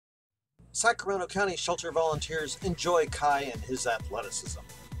Sacramento County Shelter volunteers enjoy Kai and his athleticism.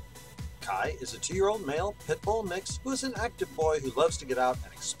 Kai is a 2-year-old male pit bull mix who is an active boy who loves to get out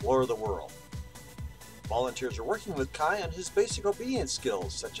and explore the world. Volunteers are working with Kai on his basic obedience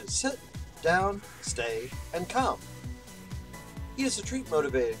skills such as sit, down, stay, and come. He is a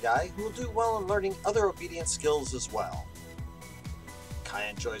treat-motivated guy who will do well in learning other obedience skills as well. Kai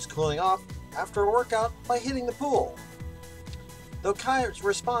enjoys cooling off after a workout by hitting the pool. Though Kai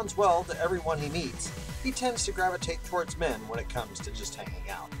responds well to everyone he meets, he tends to gravitate towards men when it comes to just hanging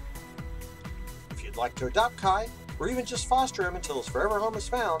out. If you'd like to adopt Kai, or even just foster him until his forever home is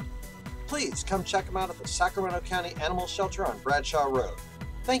found, please come check him out at the Sacramento County Animal Shelter on Bradshaw Road.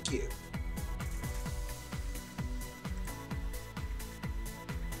 Thank you.